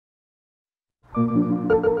Oh,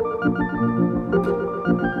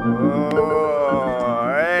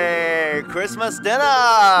 hey, Christmas dinner!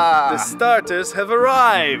 The starters have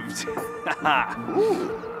arrived.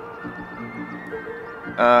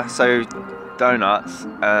 So donuts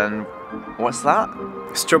and what's that?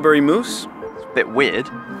 Strawberry mousse? It's a bit weird.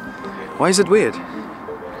 Why is it weird?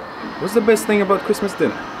 What's the best thing about Christmas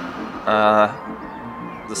dinner?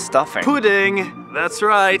 The stuffing. Pudding! That's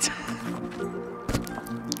right.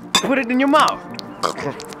 Put it in your mouth.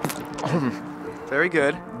 Very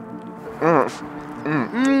good.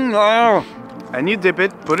 And you dip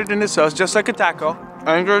it, put it in the sauce just like a taco,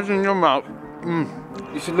 and it in your mouth.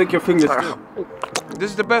 You should lick your fingers too.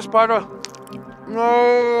 This is the best part of...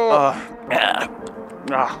 No!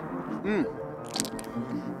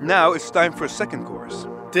 Now it's time for a second course.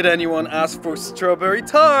 Did anyone ask for strawberry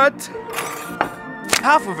tart?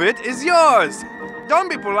 Half of it is yours. Don't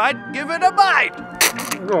be polite, give it a bite.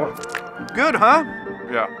 Good, huh?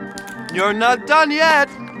 Yeah. You're not done yet.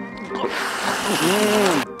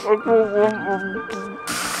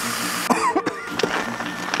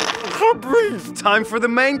 Time for the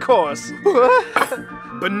main course.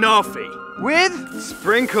 Banoffee. With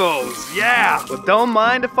sprinkles, yeah. But don't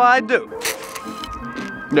mind if I do.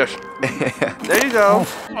 Yes. There you go.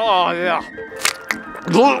 Oh, yeah.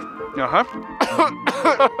 Uh-huh.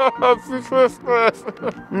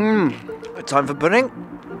 Time for pudding?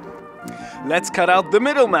 Let's cut out the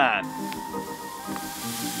middleman.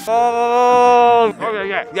 Oh,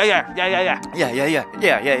 yeah.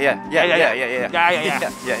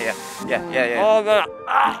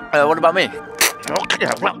 What about me?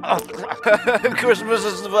 Christmas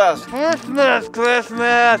is the best.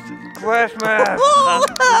 Christmas.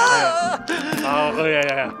 Oh,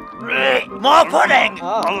 yeah. More pudding!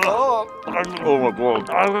 Oh my God.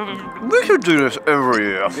 We should do this every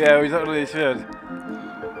year. Yeah, we totally should.